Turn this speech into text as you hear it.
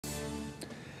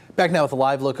Back now with a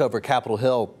live look over Capitol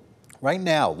Hill. Right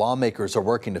now, lawmakers are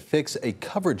working to fix a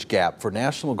coverage gap for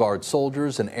National Guard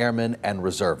soldiers and airmen and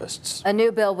reservists. A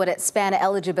new bill would expand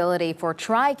eligibility for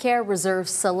Tricare Reserve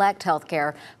Select health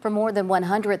care for more than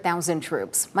 100,000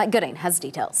 troops. Mike Gooding has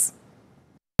details.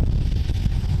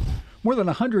 More than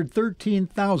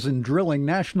 113,000 drilling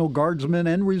National Guardsmen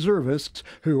and reservists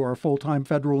who are full-time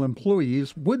federal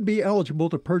employees would be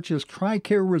eligible to purchase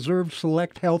Tricare Reserve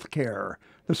Select health care.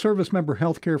 The Service Member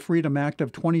Healthcare Freedom Act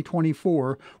of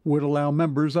 2024 would allow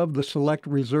members of the Select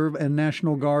Reserve and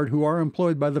National Guard who are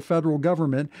employed by the federal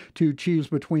government to choose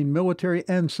between military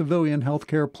and civilian health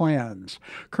care plans.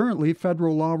 Currently,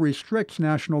 federal law restricts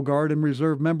National Guard and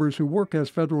Reserve members who work as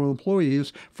federal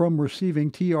employees from receiving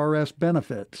TRS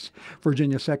benefits.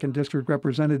 Virginia 2nd District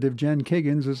Representative Jen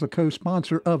Kiggins is the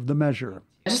co-sponsor of the measure.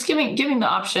 Just giving the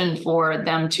option for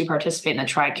them to participate in the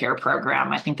TRICARE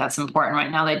program. I think that's important. Right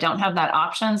now, they don't have that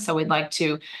option, so we'd like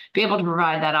to be able to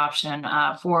provide that option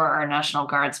for our National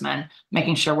Guardsmen,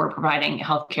 making sure we're providing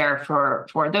health care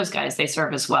for those guys. They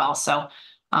serve as well. So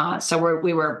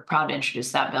we were proud to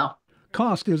introduce that bill.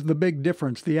 Cost is the big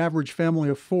difference. The average family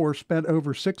of four spent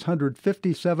over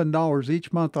 $657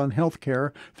 each month on health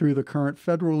care through the current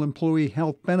Federal Employee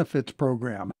Health Benefits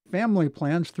Program. Family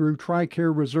plans through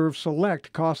Tricare Reserve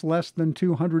Select cost less than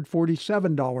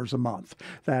 $247 a month.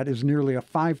 That is nearly a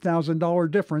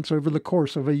 $5,000 difference over the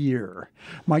course of a year.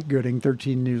 Mike Gooding,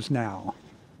 13 News Now.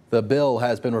 The bill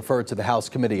has been referred to the House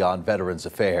Committee on Veterans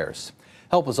Affairs.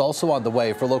 Help is also on the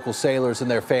way for local sailors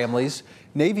and their families.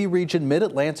 Navy Region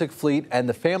Mid-Atlantic Fleet and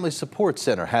the Family Support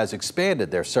Center has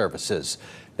expanded their services.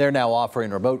 They're now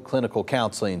offering remote clinical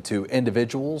counseling to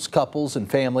individuals, couples,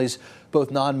 and families, both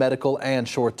non-medical and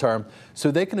short-term,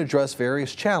 so they can address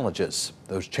various challenges.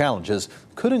 Those challenges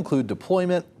could include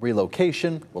deployment,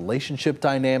 relocation, relationship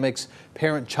dynamics,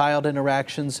 parent-child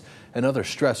interactions, and other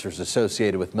stressors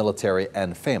associated with military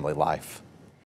and family life.